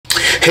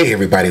Hey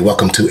everybody,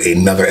 welcome to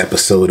another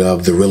episode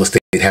of the Real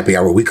Estate Happy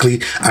Hour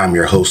Weekly. I'm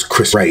your host,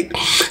 Chris Wright.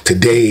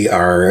 Today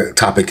our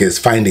topic is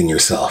finding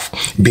yourself,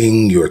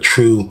 being your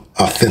true,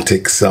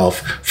 authentic self,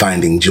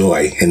 finding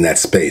joy in that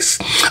space.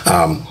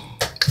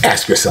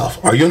 Ask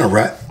yourself, are you in a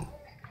rut?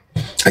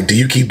 Like, do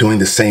you keep doing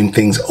the same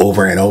things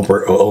over and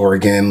over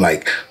again,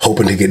 like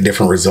hoping to get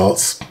different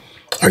results?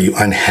 Are you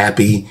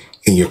unhappy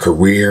in your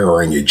career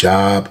or in your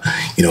job?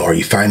 Are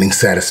you finding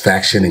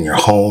satisfaction in your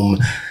home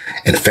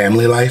and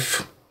family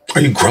life? Are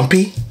you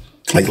grumpy,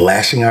 like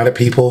lashing out at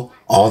people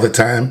all the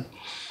time?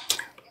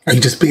 Are you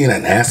just being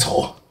an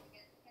asshole?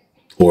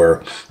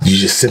 Or do you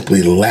just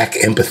simply lack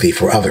empathy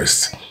for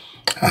others?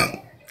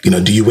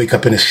 Do you wake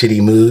up in a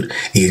shitty mood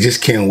and you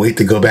just can't wait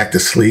to go back to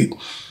sleep?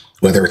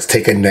 Whether it's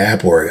take a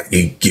nap or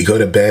you go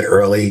to bed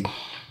early.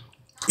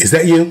 Is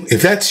that you?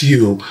 If that's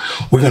you,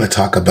 we're going to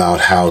talk about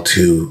how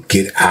to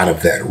get out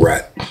of that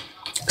rut.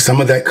 Some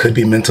of that could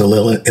be mental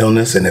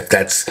illness. And if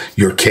that's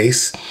your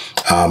case,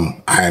 I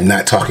am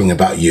not talking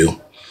about you.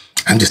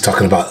 I'm just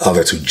talking about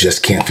others who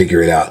just can't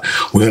figure it out.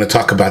 We're going to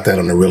talk about that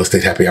on the Real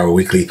Estate Happy Hour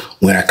Weekly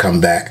when I come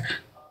back.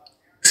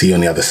 See you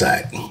on the other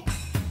side.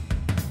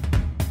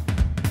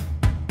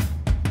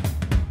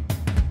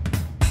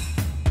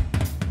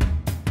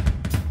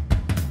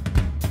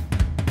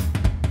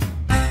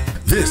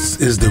 This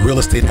is the Real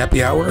Estate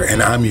Happy Hour,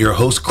 and I'm your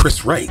host,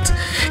 Chris Wright.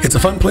 It's a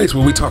fun place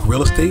where we talk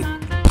real estate,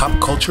 pop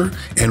culture,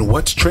 and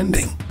what's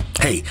trending.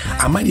 Hey,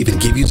 I might even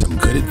give you some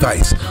good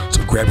advice,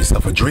 so grab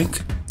yourself a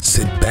drink,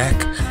 sit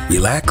back,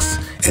 relax,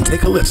 and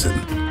take a listen.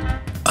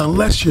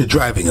 Unless you're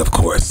driving, of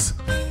course.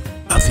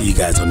 I'll see you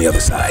guys on the other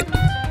side.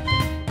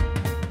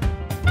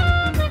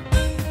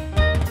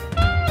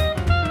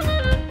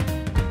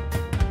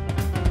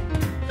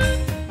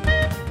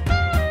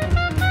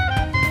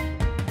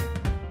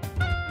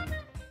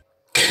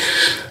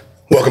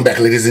 Welcome back,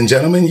 ladies and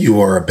gentlemen. You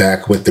are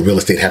back with the Real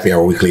Estate Happy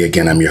Hour Weekly.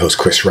 Again, I'm your host,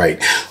 Chris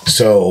Wright.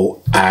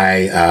 So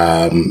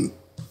I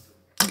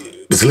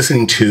was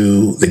listening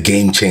to the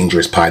Game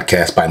Changers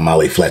podcast by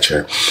Molly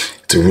Fletcher.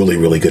 It's a really,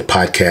 really good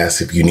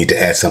podcast. If you need to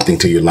add something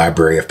to your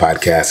library of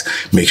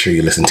podcasts, make sure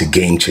you listen to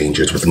Game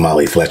Changers with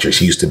Molly Fletcher.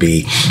 She used to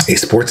be a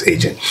sports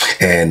agent,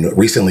 and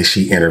recently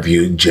she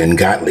interviewed Jen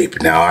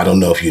Gottlieb. Now, I don't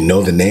know if you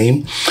know the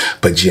name,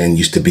 but Jen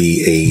used to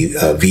be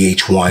a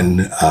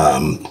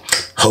VH1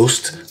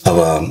 host of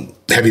a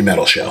heavy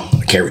metal show.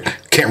 I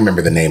can't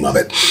remember the name of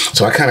it.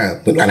 So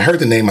when I heard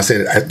the name, I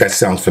said, that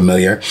sounds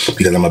familiar,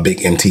 because I'm a big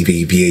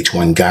MTV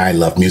VH1 guy. I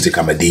love music.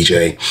 I'm a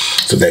DJ.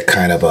 So that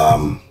kind of,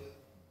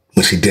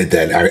 when she did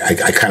that,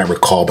 I kind of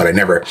recall, but I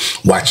never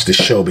watched the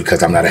show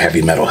because I'm not a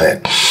heavy metal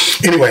head.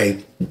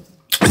 Anyway,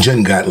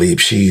 Jen Gottlieb,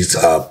 she's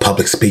a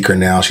public speaker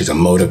now. She's a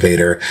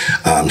motivator.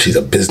 She's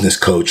a business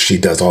coach. She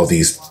does all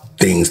these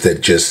things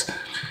that just,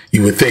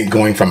 you would think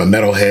going from a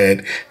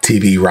metalhead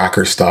TV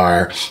rocker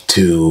star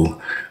to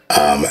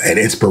an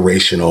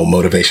inspirational,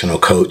 motivational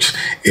coach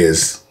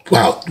is,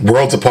 wow,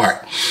 worlds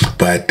apart.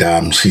 But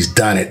she's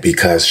done it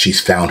because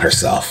she's found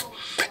herself.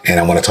 And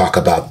I want to talk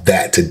about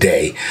that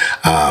today.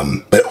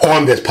 But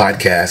on this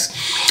podcast,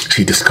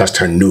 she discussed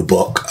her new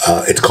book.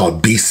 It's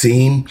called Be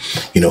Seen.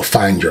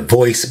 Find your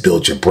voice,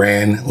 build your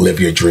brand, live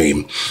your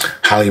dream.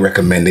 Highly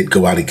recommend it.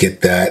 Go out and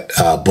get that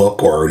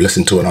book or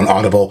listen to it on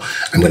Audible.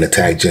 I'm going to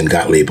tag Jen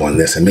Gottlieb on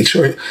this and make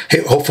sure,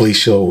 hey, hopefully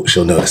she'll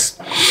notice.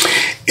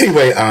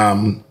 Anyway,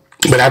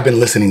 but I've been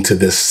listening to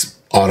this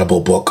Audible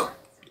book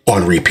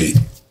on repeat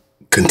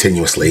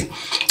continuously.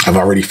 I've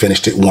already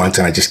finished it once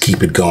and I just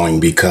keep it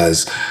going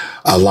because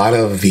a lot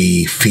of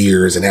the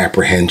fears and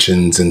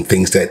apprehensions and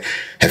things that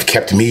have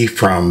kept me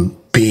from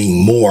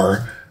being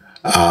more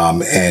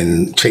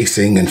and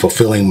chasing and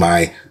fulfilling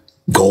my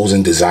goals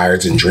and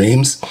desires and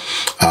dreams,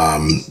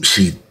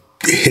 she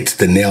hits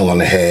the nail on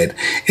the head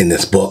in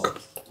this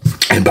book.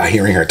 And by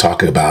hearing her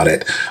talk about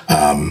it,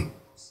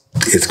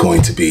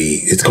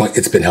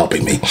 it's been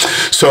helping me.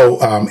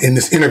 So in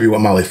this interview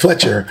with Molly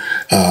Fletcher,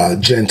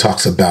 Jen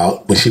talks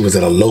about when she was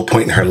at a low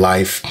point in her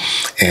life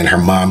and her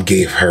mom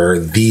gave her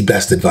the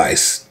best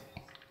advice.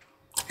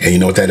 And you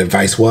know what that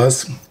advice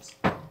was?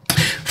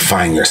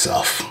 Find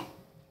yourself.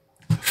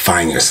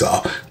 Find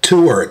yourself.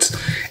 2 words.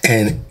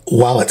 And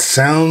while it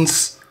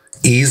sounds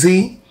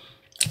easy,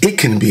 it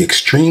can be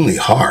extremely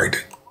hard.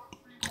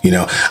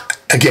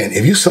 Again,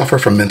 if you suffer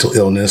from mental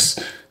illness,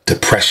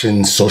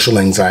 depression, social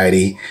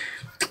anxiety,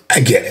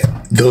 I get it.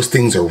 Those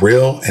things are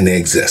real and they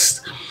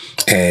exist.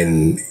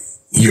 And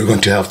you're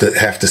going to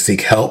have to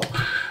seek help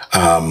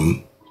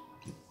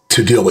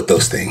to deal with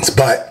those things.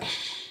 But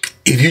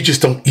if you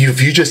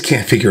just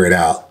can't figure it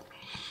out,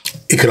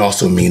 it could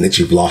also mean that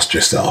you've lost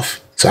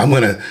yourself. So I'm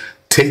going to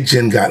take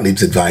Jen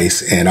Gottlieb's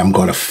advice and I'm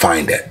going to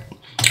find it.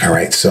 All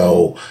right.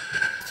 So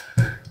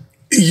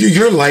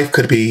your life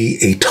could be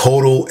a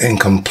total and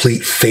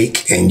complete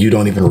fake and you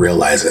don't even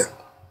realize it.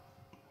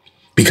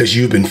 Because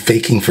you've been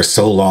faking for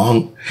so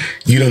long,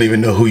 you don't even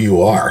know who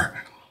you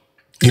are.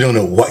 You don't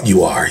know what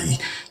you are.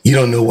 You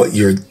don't know what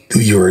your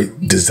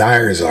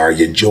desires are,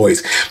 your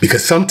joys.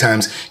 Because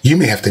sometimes you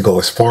may have to go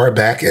as far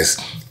back as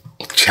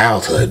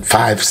childhood,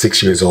 5,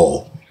 6 years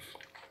old.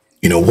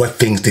 What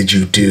things did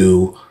you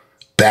do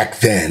back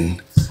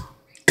then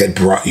that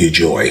brought you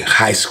joy?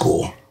 High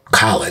school,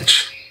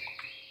 college.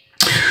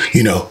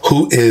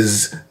 Who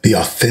is the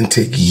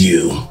authentic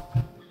you?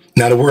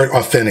 Now, the word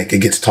authentic, it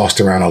gets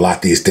tossed around a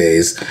lot these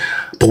days,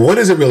 but what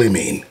does it really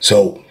mean?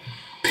 So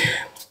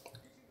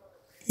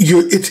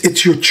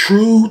it's your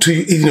true to,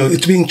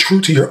 it's being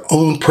true to your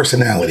own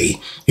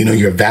personality,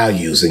 your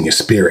values and your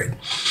spirit,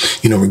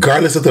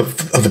 regardless of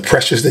the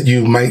pressures that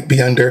you might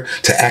be under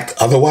to act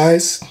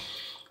otherwise.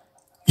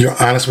 You're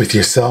honest with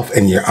yourself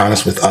and you're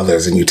honest with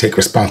others, and you take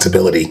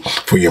responsibility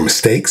for your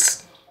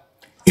mistakes.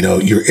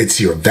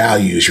 It's your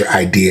values, your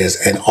ideas,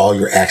 and all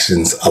your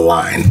actions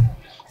align.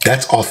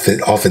 That's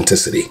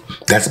authenticity.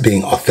 That's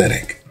being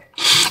authentic.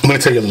 I'm going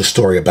to tell you a little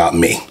story about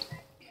me.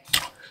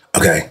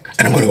 Okay.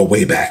 And I'm going to go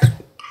way back.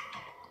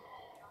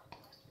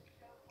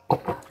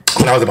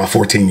 When I was about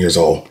 14 years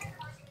old,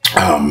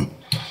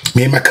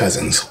 me and my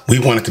cousins, we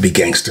wanted to be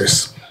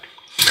gangsters.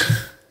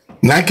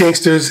 Not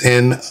gangsters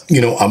in,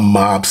 a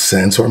mob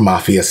sense or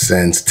mafia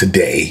sense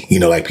today,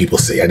 like people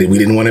say. We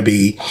didn't want to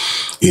be,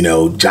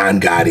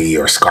 John Gotti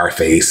or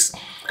Scarface.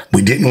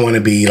 We didn't want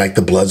to be like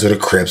the Bloods or the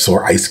Crips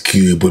or Ice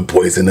Cube with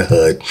Boys in the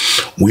Hood.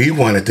 We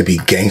wanted to be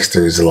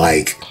gangsters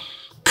like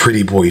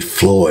Pretty Boy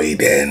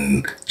Floyd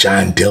and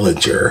John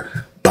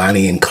Dillinger,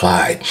 Bonnie and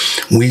Clyde.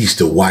 We used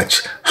to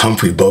watch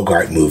Humphrey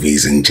Bogart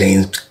movies and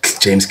James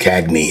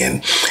Cagney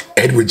and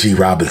Edward G.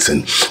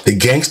 Robinson, the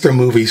gangster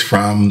movies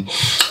from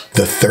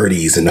the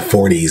 30s and the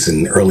 40s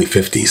and early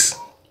 50s.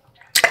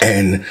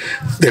 And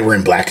they were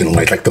in black and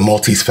white. Like The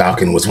Maltese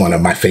Falcon was one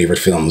of my favorite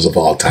films of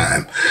all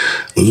time.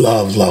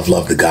 Love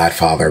The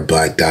Godfather.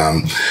 But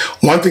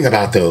one thing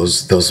about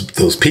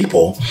those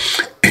people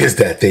is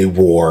that they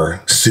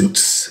wore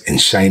suits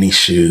and shiny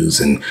shoes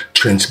and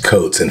trench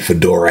coats and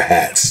fedora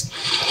hats.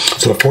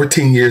 So at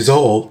 14 years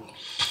old,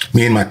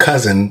 me and my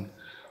cousin,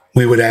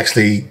 we would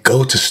actually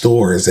go to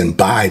stores and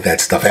buy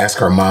that stuff,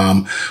 ask our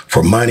mom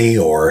for money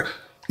or,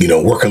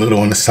 work a little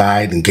on the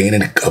side and gain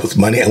up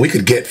money. And we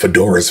could get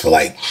fedoras for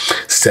like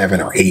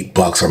 $7 or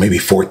 $8 or maybe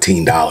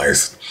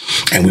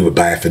 $14. And we would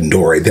buy a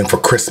fedora. Then for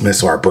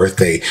Christmas or our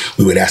birthday,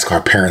 we would ask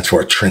our parents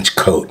for a trench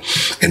coat.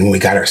 And when we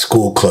got our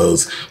school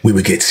clothes, we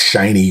would get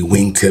shiny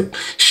wingtip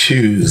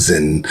shoes.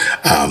 And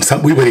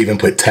we would even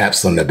put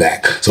taps on the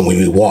back. So when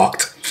we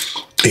walked,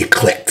 it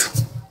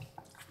clicked.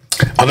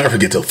 I'll never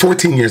forget, till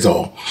 14 years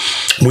old,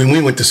 when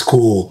we went to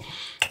school,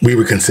 we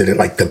were considered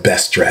like the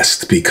best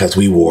dressed because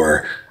we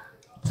wore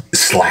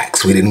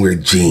slacks. We didn't wear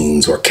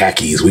jeans or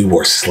khakis. We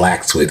wore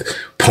slacks with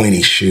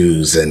pointy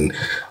shoes and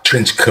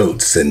trench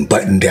coats and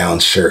button-down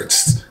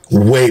shirts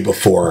way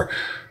before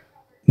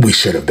we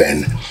should have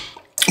been.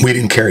 We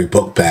didn't carry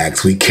book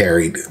bags. We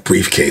carried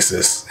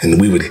briefcases, and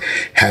we would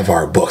have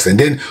our books. And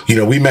then,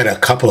 we met a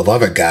couple of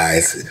other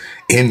guys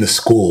in the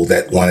school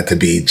that wanted to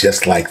be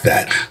just like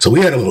that. So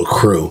we had a little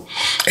crew,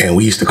 and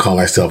we used to call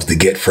ourselves the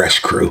Get Fresh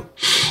Crew.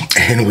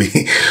 And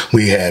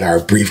we had our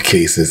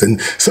briefcases,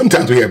 and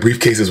sometimes we had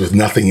briefcases with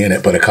nothing in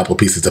it but a couple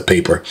pieces of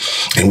paper,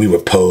 and we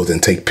would pose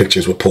and take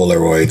pictures with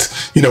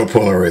Polaroids. You know what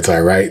Polaroids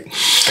are, right?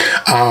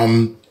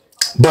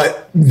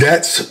 But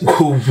that's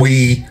who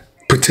we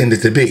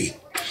pretended to be.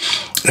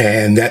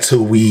 And that's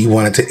who we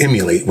wanted to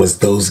emulate, was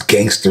those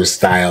gangster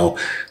style,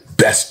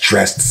 best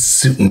dressed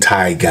suit and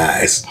tie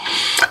guys.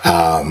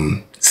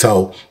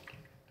 So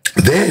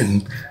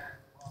then,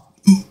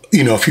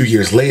 a few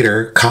years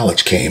later,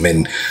 college came.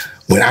 And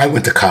when I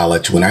went to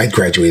college, when I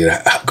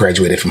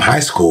graduated from high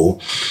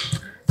school,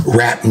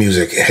 rap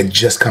music had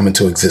just come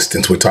into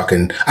existence.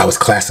 I was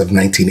class of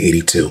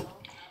 1982.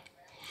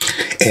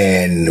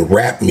 And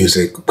rap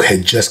music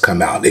had just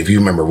come out. If you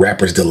remember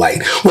Rapper's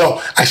Delight.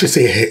 Well, I should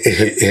say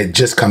it had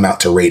just come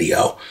out to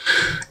radio.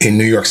 In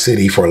New York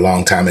City for a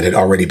long time, it had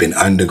already been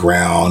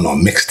underground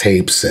on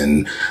mixtapes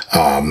and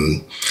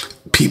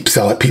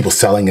people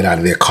selling it out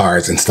of their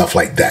cars and stuff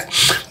like that.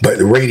 But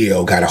the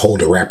radio got a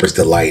hold of Rapper's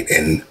Delight,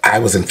 and I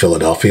was in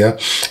Philadelphia,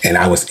 and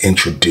I was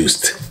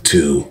introduced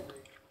to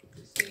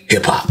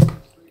hip hop.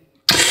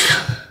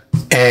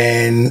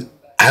 And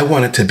I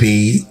wanted to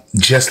be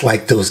just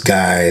like those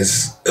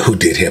guys who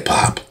did hip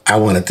hop. I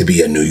wanted to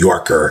be a New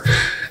Yorker.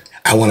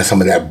 I wanted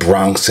some of that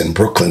Bronx and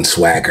Brooklyn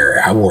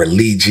swagger. I wore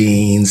Lee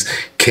jeans,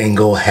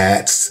 Kangol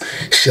hats,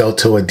 shell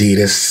toe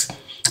Adidas,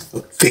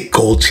 thick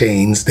gold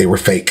chains. They were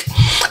fake.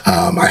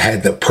 I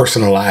had the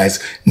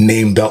personalized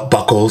name belt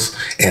buckles,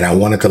 and I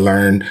wanted to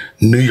learn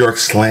New York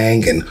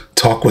slang and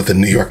talk with a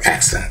New York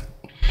accent.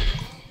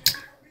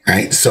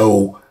 Right?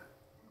 So,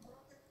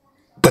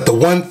 but the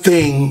one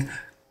thing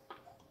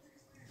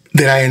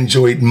that I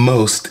enjoyed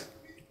most,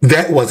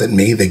 that wasn't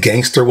me. The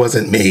gangster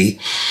wasn't me.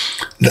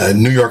 The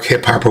New York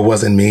hip hopper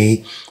wasn't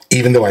me.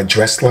 Even though I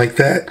dressed like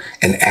that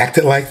and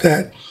acted like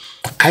that,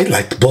 I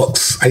liked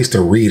books. I used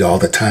to read all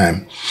the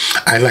time.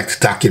 I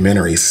liked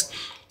documentaries.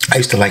 I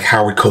used to like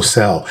Howard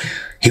Cosell.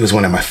 He was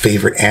one of my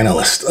favorite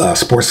analysts,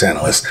 sports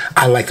analysts.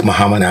 I liked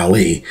Muhammad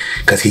Ali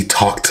because he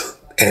talked.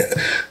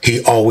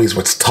 He always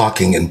was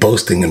talking and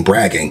boasting and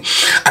bragging.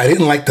 I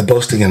didn't like the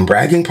boasting and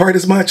bragging part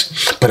as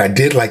much, but I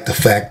did like the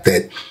fact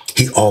that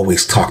He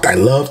always talked. I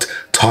loved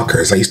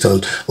talkers. I used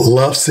to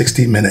love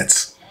 60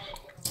 Minutes,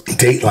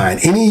 Dateline,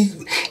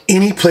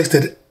 any place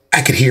that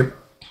I could hear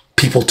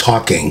people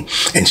talking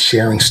and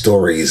sharing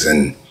stories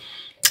and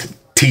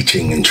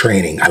teaching and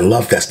training. I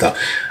love that stuff.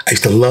 I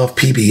used to love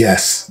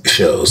PBS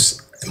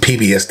shows,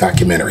 PBS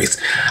documentaries.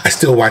 I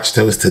still watch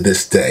those to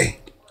this day.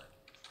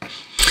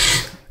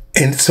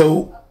 And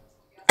so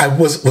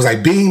was I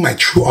being my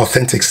true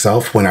authentic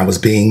self when I was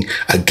being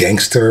a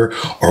gangster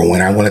or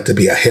when I wanted to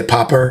be a hip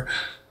hopper?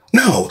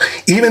 No,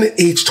 even at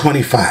age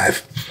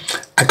 25,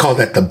 I call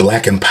that the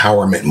Black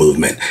empowerment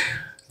movement.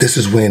 This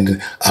is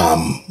when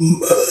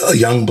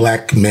young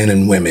Black men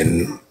and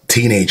women,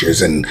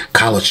 teenagers and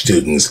college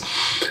students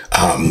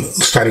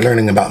started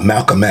learning about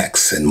Malcolm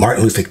X and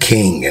Martin Luther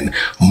King and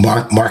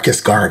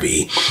Marcus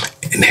Garvey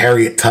and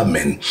Harriet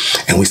Tubman.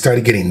 And we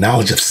started getting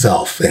knowledge of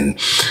self, and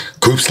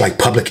groups like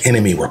Public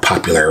Enemy were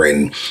popular,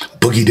 and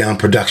Boogie Down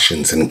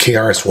Productions and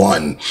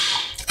KRS-One,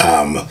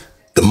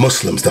 the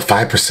Muslims, the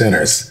Five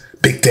Percenters,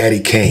 Big Daddy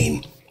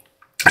Kane.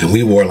 And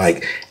we wore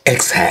like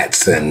X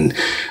hats and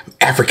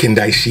African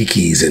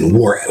dashikis and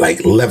wore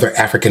like leather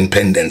African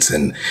pendants.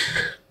 And,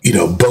 you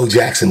know, Bo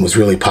Jackson was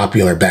really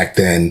popular back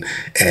then.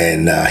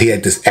 And he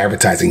had this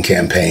advertising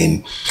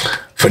campaign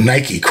for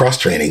Nike cross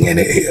training. And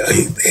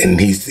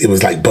it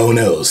was like Bo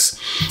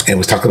Knows. And it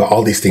was talking about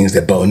all these things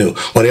that Bo knew.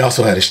 Well, they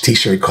also had a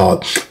t-shirt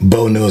called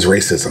Bo Knows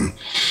Racism.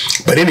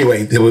 But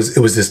anyway, it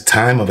was this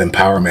time of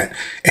empowerment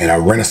and a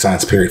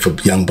renaissance period for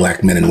young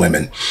Black men and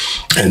women.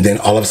 And then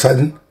all of a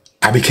sudden,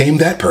 I became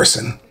that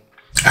person.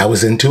 I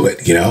was into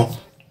it, you know.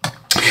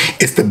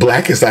 It's the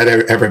blackest I'd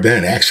ever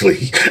been,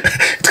 actually.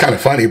 It's kind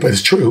of funny, but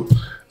it's true.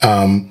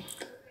 From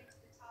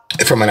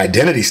an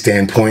identity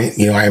standpoint,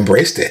 you know, I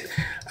embraced it.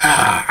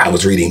 I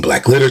was reading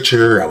Black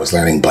literature. I was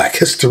learning Black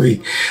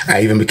history.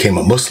 I even became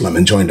a Muslim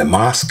and joined a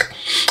mosque.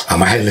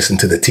 I had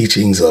listened to the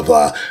teachings of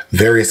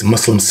various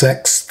Muslim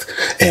sects,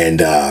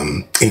 and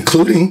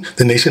including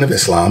the Nation of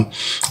Islam,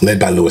 led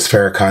by Louis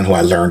Farrakhan, who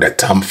I learned a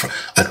ton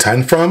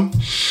from.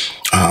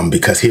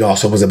 Because he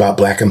also was about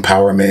Black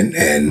empowerment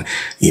and,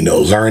 you know,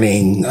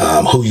 learning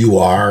who you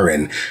are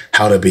and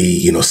how to be,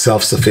 you know,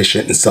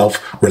 self-sufficient and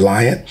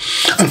self-reliant.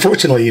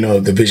 Unfortunately, you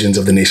know, the visions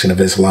of the Nation of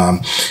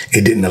Islam,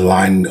 it didn't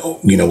align,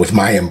 you know, with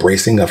my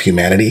embracing of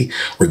humanity,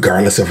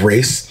 regardless of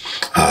race,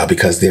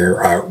 because there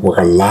were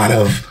a lot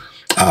of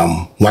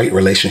white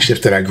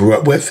relationships that I grew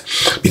up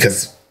with.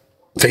 Because,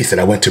 face it,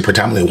 I went to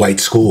predominantly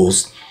white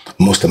schools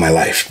most of my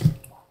life.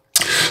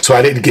 So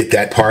I didn't get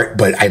that part,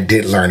 but I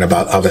did learn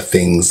about other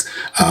things,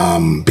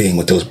 being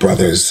with those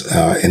brothers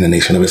in the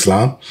Nation of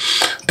Islam.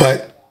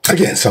 But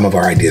again, some of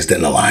our ideas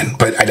didn't align,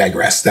 but I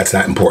digress. That's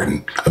not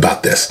important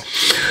about this.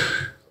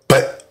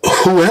 But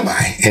who am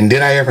I? And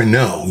did I ever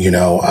know? You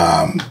know,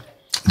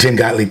 Jen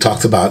Gottlieb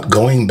talks about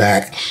going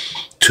back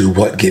to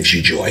what gives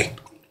you joy.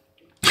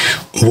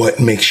 What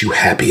makes you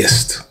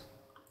happiest?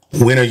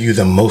 When are you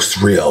the most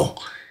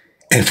real?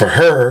 And for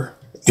her,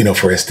 you know,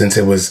 for instance,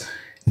 it was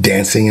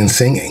dancing and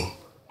singing.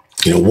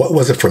 You know, what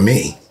was it for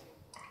me?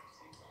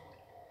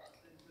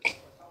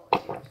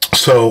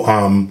 So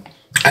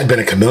I'd been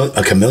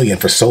a chameleon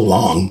for so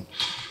long.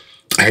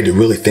 I had to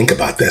really think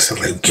about this. I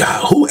was like,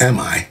 God, who am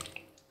I?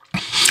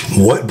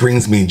 What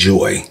brings me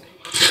joy?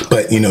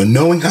 But, you know,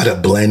 knowing how to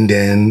blend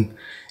in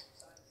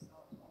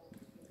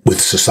with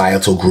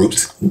societal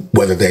groups,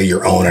 whether they're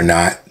your own or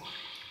not,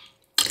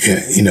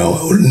 you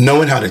know,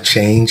 knowing how to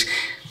change,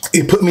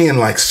 it put me in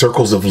like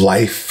circles of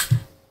life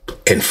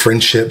and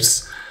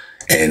friendships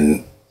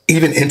and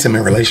even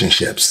intimate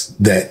relationships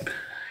that,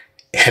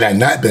 had I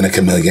not been a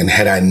chameleon,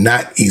 had I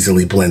not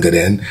easily blended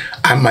in,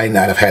 I might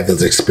not have had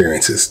those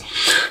experiences.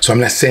 So I'm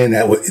not saying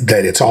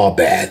that it's all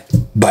bad,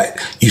 but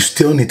you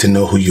still need to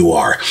know who you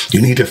are.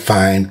 You need to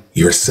find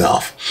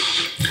yourself.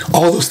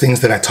 All those things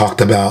that I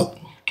talked about,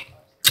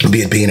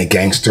 be it being a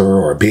gangster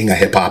or being a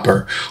hip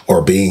hopper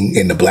or being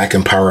in the Black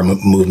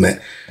empowerment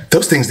movement,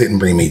 those things didn't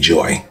bring me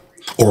joy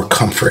or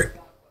comfort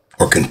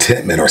or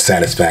contentment or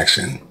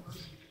satisfaction.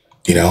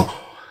 You know,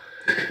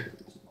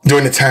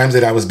 during the times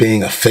that I was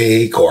being a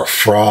fake or a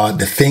fraud,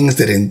 the things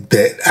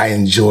that I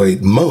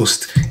enjoyed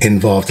most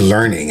involved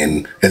learning.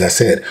 And as I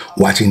said,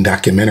 watching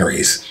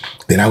documentaries.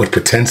 Then I would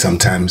pretend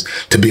sometimes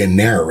to be a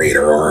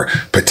narrator or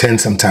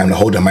pretend sometimes to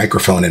hold a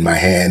microphone in my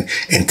hand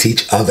and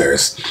teach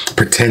others.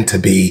 Pretend to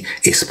be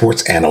a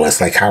sports analyst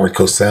like Howard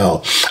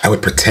Cosell. I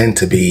would pretend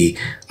to be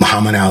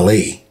Muhammad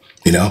Ali.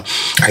 You know,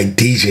 I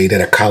DJ'd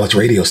at a college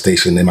radio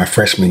station in my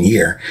freshman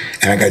year,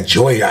 and I got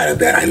joy out of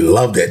that. I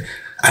loved it.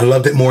 I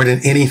loved it more than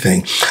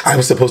anything. I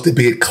was supposed to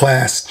be at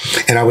class,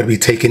 and I would be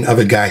taking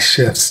other guys'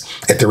 shifts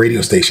at the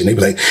radio station. They'd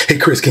be like, "Hey,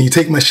 Chris, can you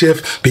take my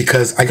shift?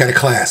 Because I got a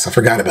class I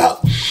forgot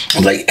about."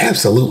 I'm like,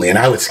 "Absolutely." And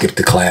I would skip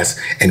the class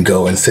and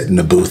go and sit in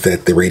the booth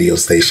at the radio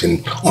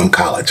station on the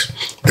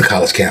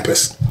college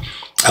campus.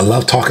 I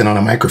love talking on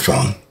a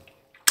microphone,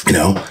 you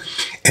know.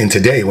 And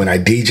today, when I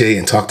DJ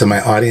and talk to my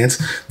audience,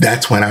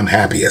 that's when I'm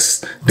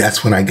happiest.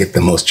 That's when I get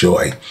the most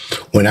joy.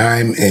 When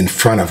I'm in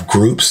front of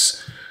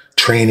groups,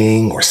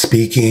 training or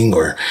speaking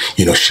or,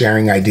 you know,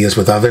 sharing ideas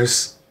with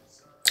others,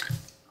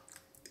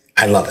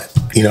 I love it,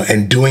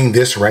 and doing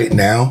this right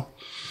now,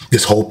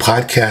 this whole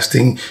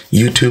podcasting,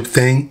 YouTube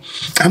thing,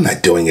 I'm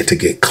not doing it to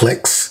get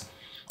clicks.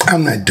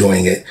 I'm not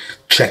doing it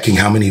checking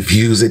how many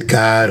views it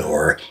got,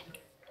 or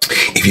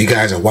if you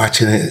guys are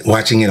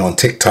watching it on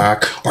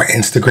TikTok or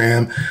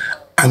Instagram.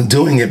 I'm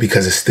doing it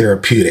because it's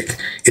therapeutic.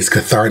 It's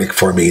cathartic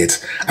for me.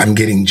 I'm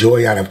getting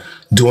joy out of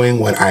doing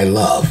what I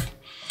love.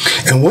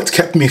 And what's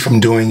kept me from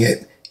doing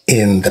it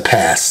in the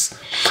past?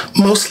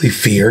 Mostly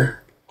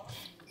fear.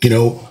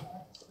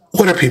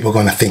 What are people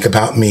going to think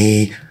about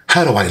me?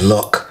 How do I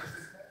look?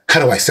 How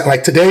do I sound?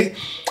 Like today,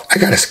 I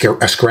got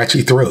a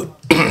scratchy throat.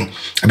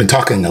 I've been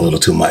talking a little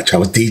too much. I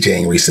was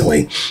DJing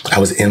recently. I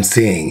was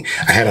emceeing.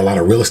 I had a lot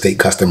of real estate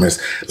customers,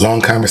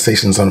 long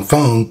conversations on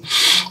phone,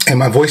 and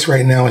my voice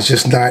right now is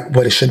just not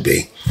what it should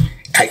be.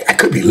 I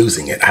could be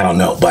losing it. I don't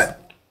know,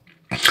 but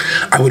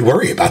I would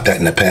worry about that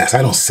in the past.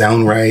 I don't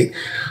sound right.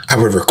 I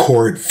would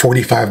record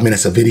 45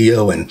 minutes of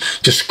video and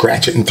just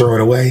scratch it and throw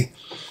it away.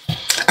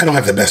 I don't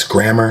have the best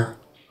grammar.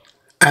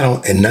 I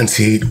don't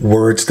enunciate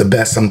words the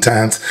best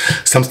sometimes.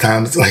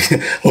 Sometimes, like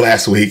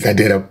last week, I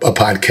did a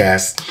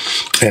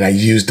podcast and I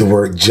used the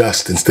word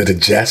just instead of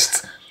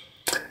jest.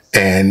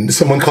 And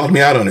someone called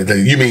me out on it. Like,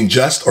 you mean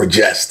just or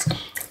jest?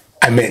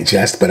 I meant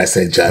jest, but I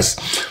said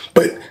just.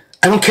 But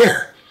I don't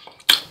care.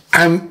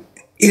 I'm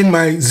in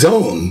my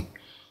zone.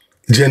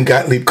 Jen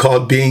Gottlieb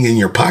called being in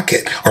your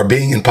pocket or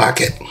being in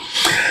pocket.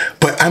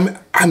 But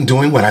I'm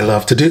doing what I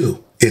love to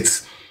do.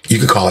 You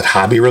could call it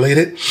hobby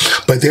related,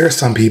 but there are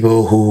some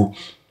people who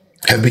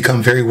have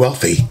become very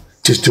wealthy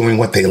just doing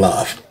what they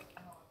love.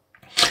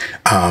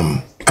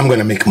 I'm going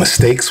to make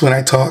mistakes when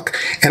I talk,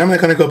 and I'm not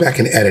going to go back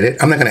and edit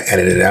it. I'm not going to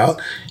edit it out.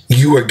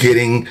 You are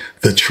getting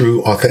the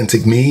true,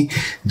 authentic me,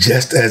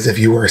 just as if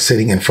you were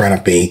sitting in front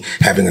of me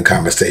having a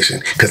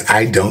conversation, because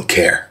I don't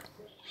care.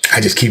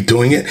 I just keep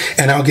doing it,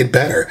 and I'll get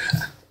better.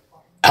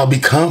 I'll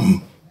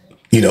become,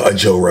 a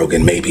Joe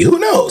Rogan, maybe. Who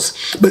knows?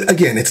 But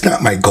again, it's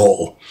not my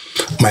goal.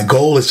 My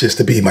goal is just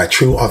to be my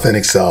true,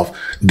 authentic self,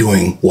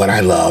 doing what I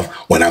love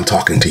when I'm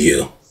talking to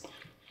you,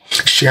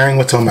 sharing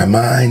what's on my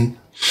mind.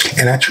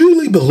 And I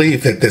truly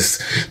believe that there's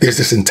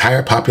this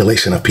entire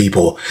population of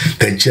people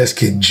that just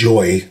get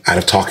joy out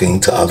of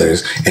talking to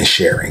others and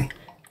sharing.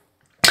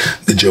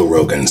 The Joe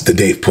Rogans, the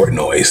Dave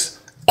Portnoys,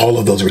 all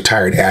of those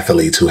retired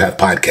athletes who have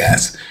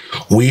podcasts.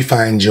 We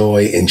find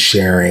joy in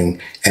sharing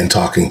and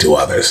talking to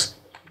others.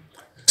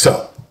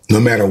 So no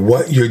matter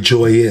what your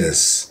joy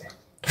is,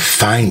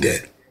 find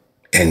it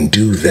and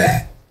do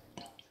that.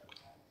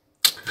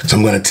 So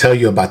I'm going to tell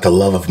you about the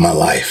love of my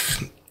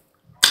life.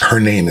 Her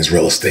name is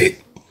real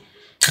estate.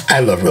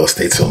 I love real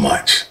estate so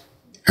much.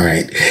 All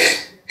right.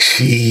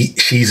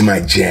 She's my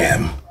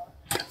jam.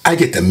 I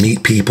get to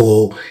meet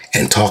people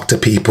and talk to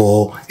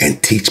people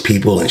and teach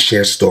people and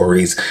share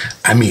stories.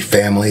 I meet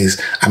families.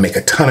 I make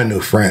a ton of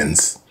new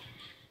friends.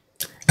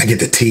 I get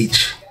to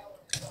teach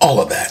all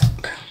of that.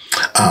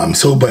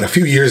 But a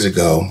few years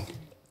ago,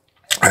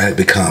 I had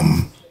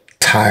become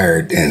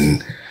tired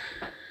and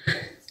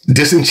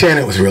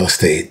disenchanted with real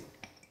estate.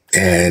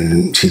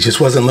 And she just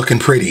wasn't looking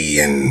pretty,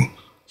 and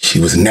she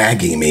was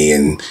nagging me,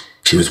 and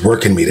she was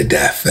working me to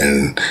death,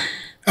 and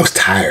I was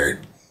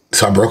tired.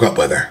 So I broke up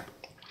with her.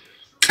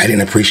 I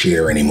didn't appreciate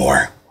her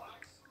anymore.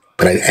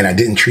 I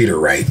didn't treat her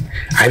right.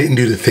 I didn't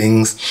do the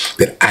things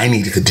that I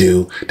needed to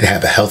do to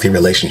have a healthy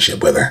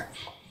relationship with her.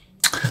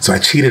 So I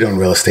cheated on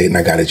real estate and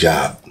I got a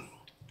job.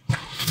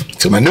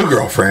 So my new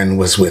girlfriend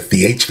was with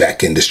the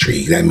HVAC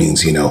industry. That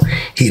means,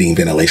 heating,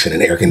 ventilation,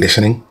 and air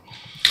conditioning.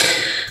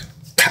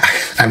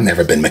 I've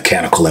never been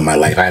mechanical in my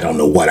life. I don't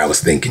know what I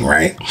was thinking,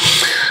 right?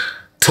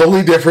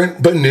 Totally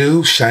different, but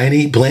new,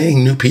 shiny,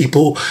 bling, new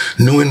people,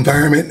 new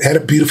environment, had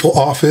a beautiful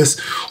office,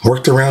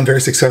 worked around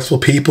very successful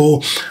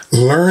people,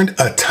 learned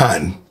a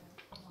ton.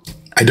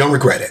 I don't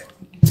regret it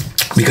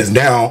because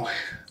now,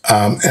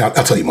 and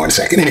I'll tell you more in a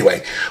second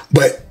anyway,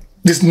 but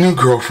this new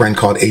girlfriend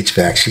called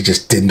HVAC, she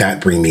just did not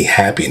bring me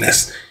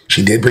happiness.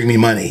 She did bring me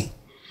money.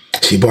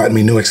 She brought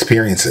me new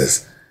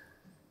experiences,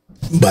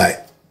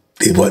 but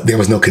there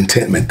was no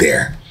contentment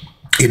there.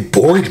 It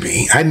bored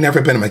me. I'd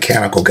never been a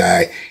mechanical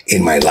guy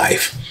in my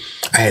life.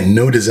 I had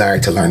no desire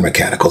to learn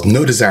mechanicals,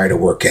 no desire to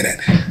work in it.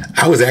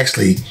 I was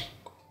actually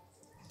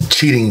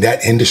cheating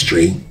that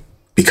industry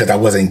because I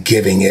wasn't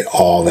giving it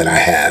all that I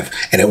have,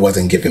 and it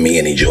wasn't giving me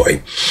any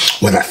joy.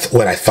 What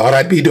I thought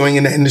I'd be doing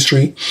in the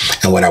industry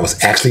and what I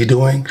was actually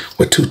doing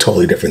were two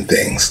totally different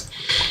things.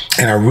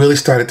 And I really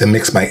started to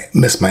miss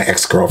my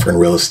ex-girlfriend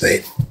real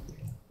estate.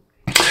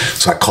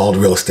 So I called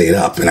real estate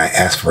up and I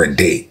asked for a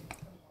date.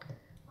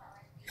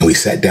 And we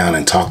sat down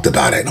and talked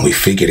about it and we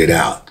figured it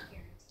out.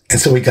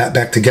 And so we got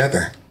back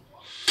together.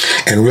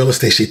 And real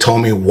estate, she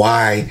told me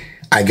why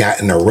I got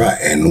in a rut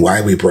and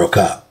why we broke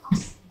up.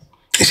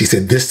 And she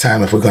said, this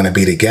time, if we're going to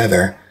be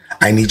together,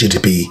 I need you to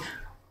be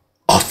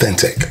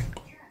authentic.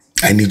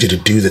 I need you to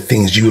do the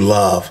things you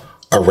love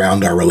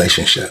around our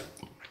relationship.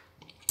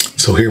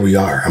 So here we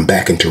are. I'm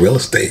back into real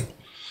estate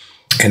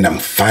and I'm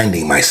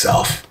finding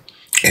myself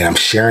and I'm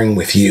sharing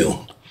with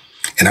you.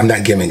 and I'm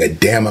not giving a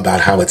damn about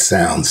how it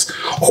sounds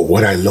or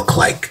what I look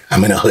like.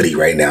 I'm in a hoodie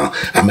right now.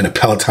 I'm in a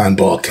Peloton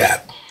ball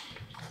cap,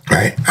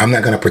 right? I'm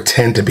not going to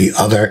pretend to be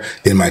other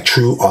than my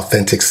true,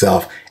 authentic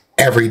self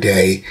every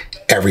day,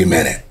 every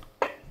minute.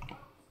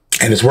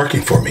 And it's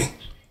working for me.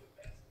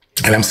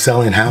 And I'm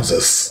selling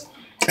houses,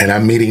 and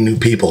I'm meeting new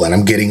people, and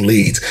I'm getting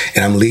leads,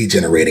 and I'm lead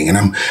generating, and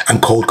I'm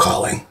cold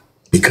calling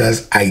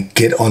because I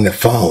get on the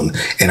phone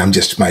and I'm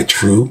just my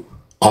true,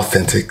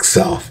 authentic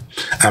self.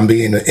 I'm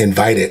being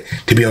invited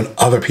to be on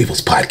other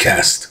people's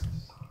podcasts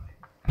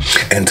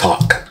and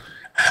talk.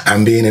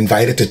 I'm being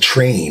invited to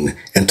train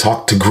and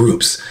talk to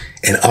groups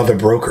and other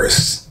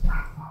brokers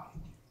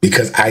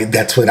because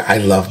that's what I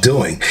love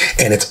doing.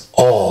 And it's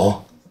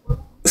all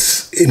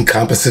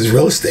encompasses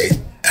real estate,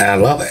 and I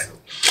love it.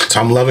 So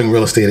I'm loving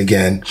real estate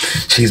again.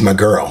 She's my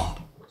girl,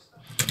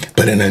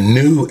 but in a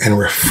new and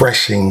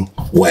refreshing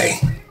way.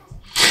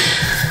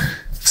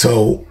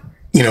 So,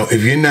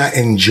 if you're not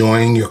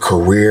enjoying your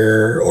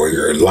career or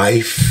your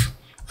life,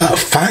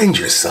 find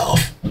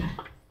yourself.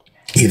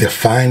 Either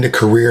find a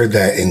career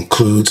that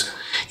includes,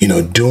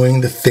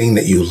 doing the thing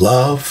that you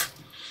love,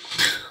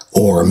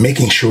 or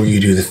making sure you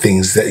do the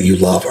things that you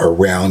love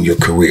around your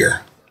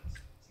career.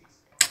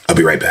 I'll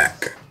be right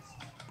back.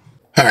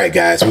 All right,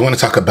 guys, we want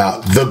to talk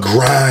about the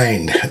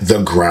grind.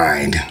 The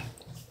grind.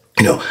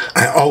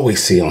 I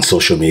always see on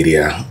social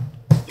media,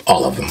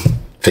 all of them,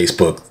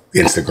 Facebook,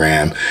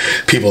 Instagram,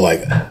 people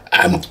like,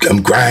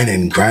 I'm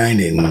grinding.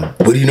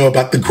 What do you know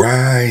about the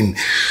grind?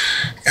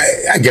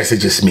 I guess it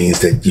just means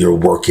that you're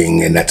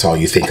working and that's all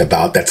you think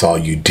about. That's all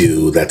you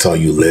do. That's all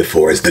you live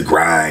for is the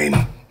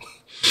grind.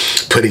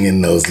 Putting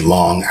in those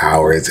long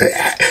hours.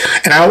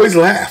 And I always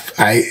laugh.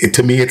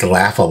 To me, it's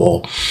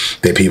laughable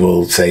that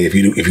people say, if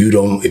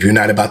you're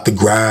not about the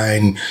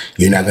grind,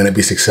 you're not going to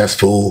be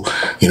successful.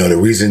 The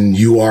reason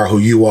you are who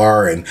you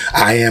are and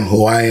I am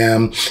who I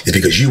am is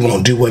because you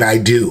won't do what I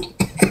do.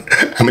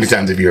 How many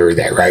times have you heard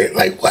that, right?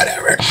 Like,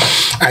 whatever.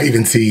 I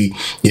even see,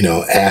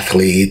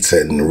 athletes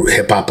and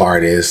hip hop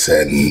artists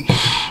and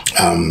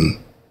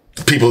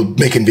people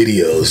making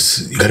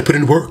videos. You got to put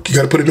in work. You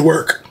got to put into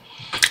work.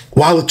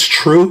 While it's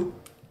true,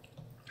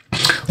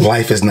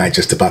 life is not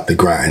just about the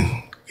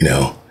grind.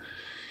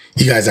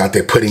 You guys out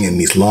there putting in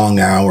these long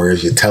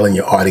hours. You're telling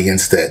your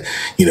audience that,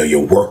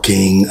 you're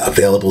working,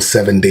 available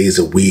 7 days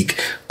a week.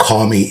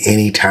 Call me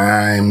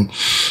anytime.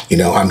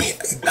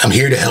 I'm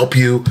here to help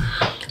you.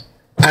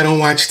 I don't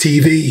watch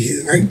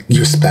TV.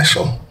 You're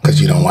special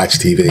because you don't watch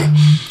TV.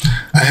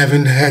 I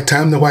haven't had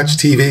time to watch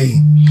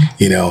TV.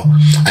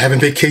 I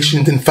haven't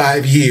vacationed in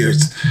 5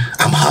 years.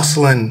 I'm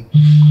hustling.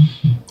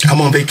 I'm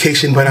on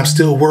vacation, but I'm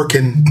still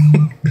working.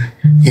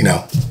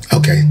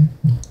 Okay.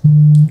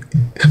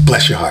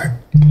 Bless your heart.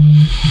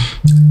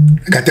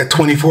 I got that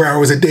 24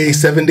 hours a day,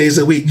 7 days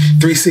a week,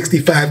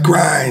 365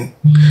 grind.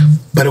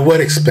 But at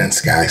what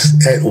expense, guys?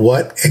 At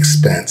what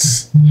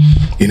expense?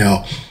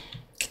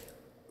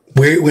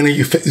 When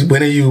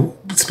are you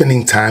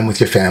spending time with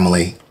your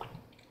family?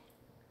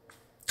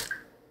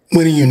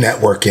 When are you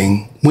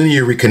networking? When are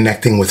you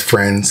reconnecting with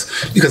friends?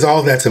 Because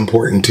all that's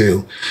important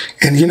too.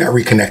 And you're not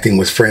reconnecting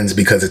with friends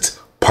because it's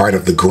part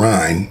of the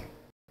grind.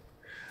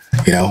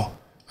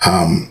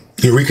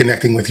 You're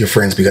reconnecting with your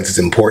friends because it's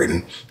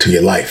important to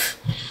your life.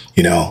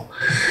 When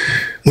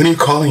are you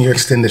calling your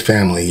extended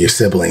family, your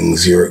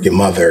siblings, your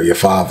mother, your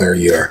father,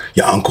 your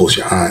uncles,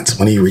 your aunts?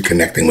 When are you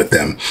reconnecting with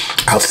them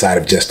outside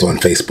of just on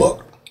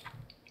Facebook?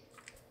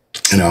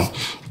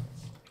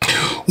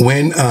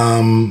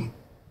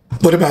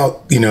 What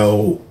about,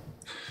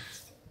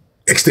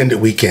 extended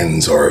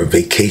weekends or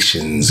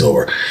vacations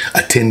or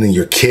attending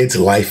your kids'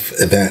 life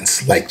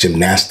events like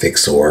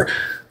gymnastics or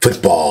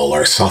football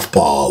or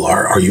softball?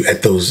 Or are you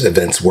at those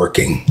events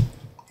working?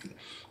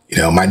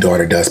 My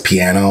daughter does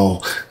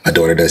piano. My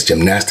daughter does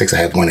gymnastics. I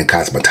have one in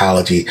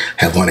cosmetology,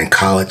 have one in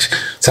college.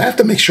 So I have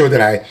to make sure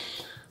that I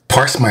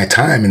parse my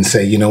time and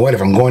say, what,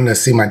 if I'm going to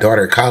see my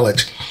daughter at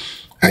college,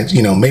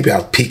 maybe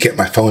I'll peek at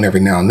my phone every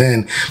now and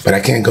then, but I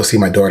can't go see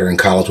my daughter in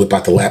college, whip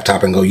out the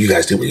laptop and go, you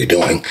guys do what you're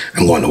doing.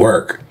 I'm going to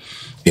work,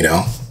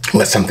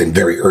 unless something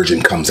very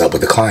urgent comes up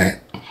with a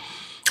client.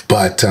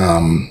 But,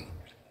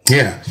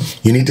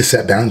 you need to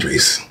set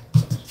boundaries.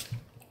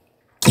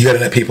 You got to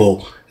let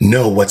people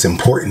know what's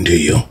important to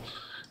you,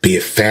 be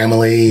it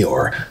family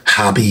or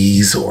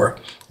hobbies or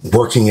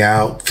working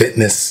out,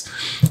 fitness,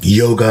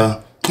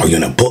 yoga. Are you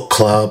in a book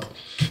club?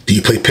 Do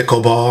you play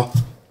pickleball,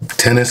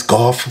 tennis,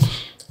 golf?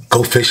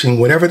 Go fishing,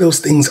 whatever those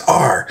things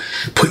are.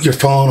 Put your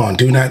phone on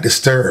Do Not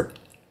Disturb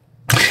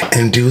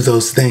and do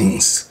those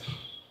things.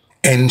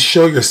 And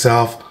show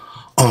yourself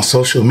on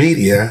social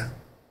media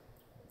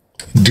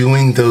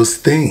doing those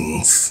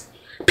things.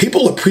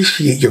 People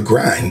appreciate your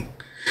grind,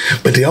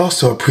 but they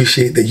also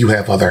appreciate that you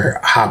have other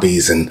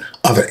hobbies and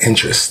other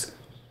interests.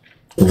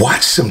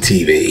 Watch some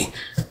TV.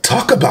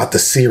 Talk about the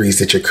series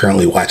that you're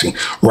currently watching.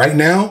 Right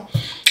now,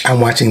 I'm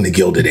watching The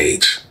Gilded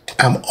Age.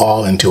 I'm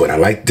all into it. I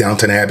like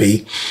Downton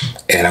Abbey,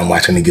 and I'm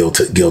watching The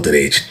Gilded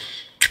Age.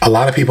 A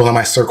lot of people in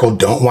my circle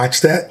don't watch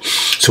that.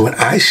 So when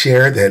I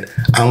share that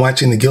I'm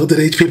watching The Gilded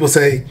Age, people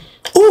say,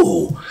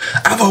 Ooh,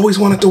 I've always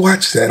wanted to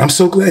watch that. I'm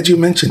so glad you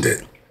mentioned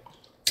it.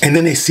 And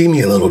then they see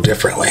me a little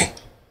differently.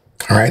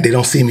 All right. They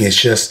don't see me as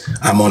just,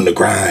 I'm on the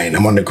grind.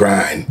 I'm on the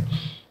grind.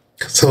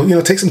 So,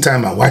 take some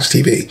time out, watch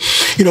TV,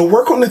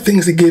 work on the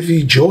things that give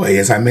you joy,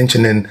 as I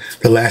mentioned in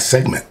the last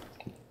segment,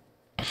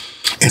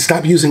 and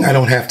stop using I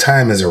don't have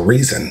time as a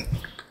reason.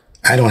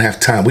 I don't have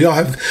time. We all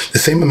have the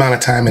same amount of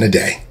time in a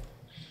day,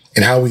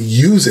 and how we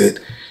use it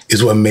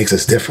is what makes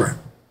us different.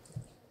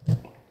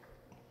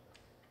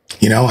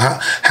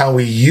 How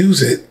we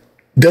use it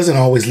doesn't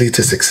always lead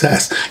to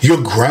success.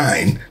 Your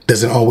grind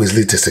doesn't always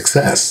lead to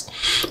success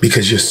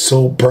because you're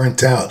so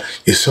burnt out.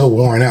 You're so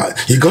worn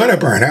out. You're going to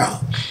burn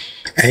out.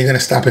 And you're going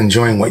to stop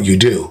enjoying what you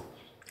do.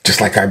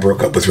 Just like I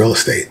broke up with real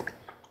estate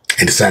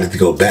and decided to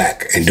go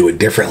back and do it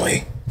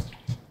differently.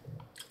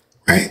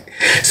 Right?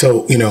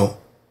 So,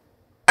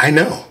 I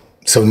know.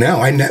 So now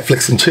I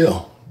Netflix and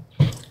chill.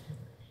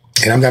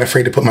 And I'm not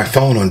afraid to put my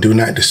phone on Do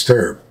Not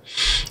Disturb.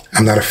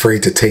 I'm not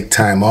afraid to take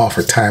time off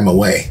or time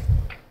away.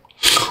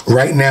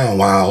 Right now,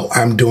 while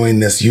I'm doing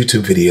this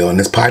YouTube video and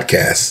this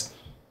podcast,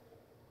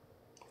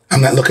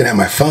 I'm not looking at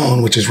my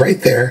phone, which is right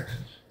there,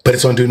 but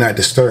it's on Do Not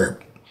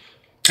Disturb.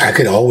 I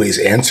could always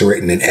answer it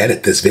and then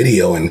edit this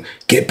video and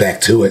get back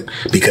to it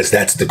because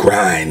that's the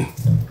grind.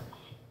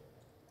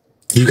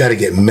 You got to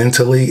get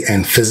mentally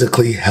and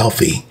physically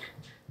healthy.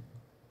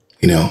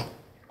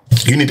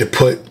 You need to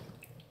put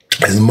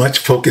as much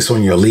focus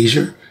on your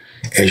leisure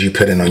as you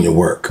put in on your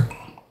work.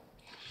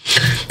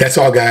 That's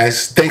all,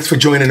 guys. Thanks for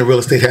joining the Real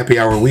Estate Happy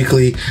Hour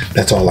Weekly.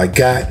 That's all I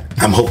got.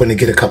 I'm hoping to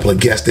get a couple of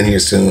guests in here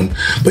soon,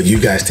 but you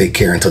guys take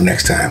care until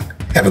next time.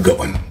 Have a good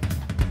one.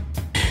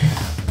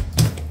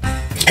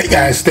 Hey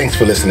guys, thanks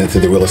for listening to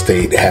the Real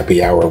Estate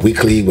Happy Hour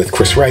Weekly with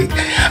Chris Wright.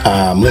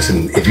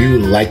 Listen, if you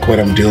like what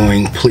I'm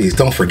doing, please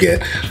don't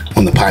forget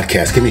on the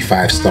podcast, give me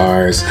 5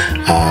 stars,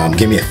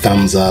 give me a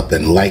thumbs up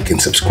and like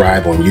and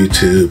subscribe on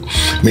YouTube.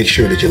 Make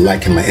sure that you're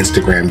liking my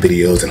Instagram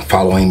videos and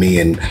following me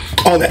and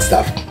all that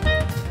stuff.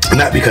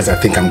 Not because I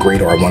think I'm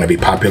great or I want to be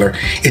popular.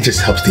 It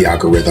just helps the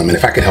algorithm. And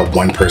if I could help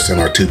one person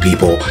or 2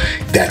 people,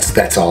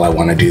 that's all I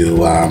want to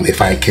do.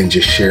 If I can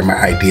just share my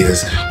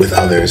ideas with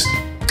others,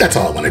 that's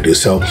all I want to do.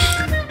 So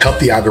help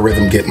the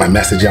algorithm get my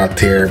message out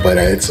there. But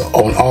it's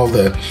on all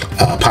the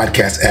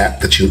podcast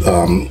app that you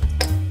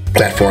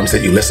platforms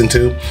that you listen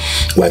to,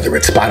 whether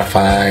it's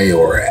Spotify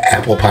or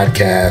Apple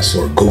Podcasts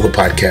or Google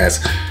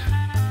Podcasts.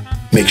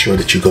 Make sure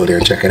that you go there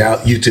and check it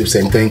out. YouTube,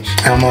 same thing.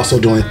 I'm also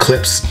doing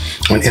clips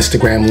on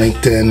Instagram,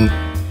 LinkedIn,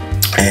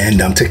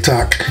 and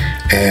TikTok,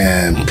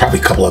 and probably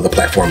a couple other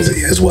platforms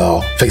as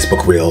well,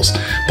 Facebook Reels,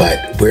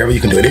 but wherever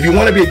you can do it. If you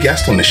want to be a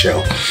guest on the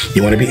show,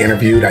 you want to be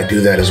interviewed, I do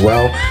that as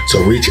well.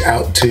 So reach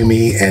out to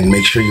me and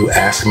make sure you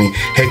ask me,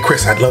 hey,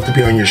 Chris, I'd love to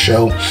be on your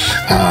show.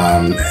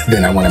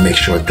 Then I want to make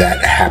sure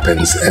that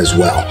happens as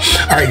well.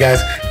 All right,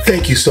 guys,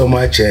 thank you so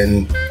much.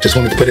 And just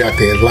wanted to put it out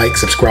there, like,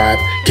 subscribe,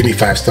 give me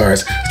 5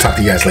 stars. Talk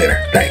to you guys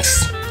later.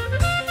 Thanks.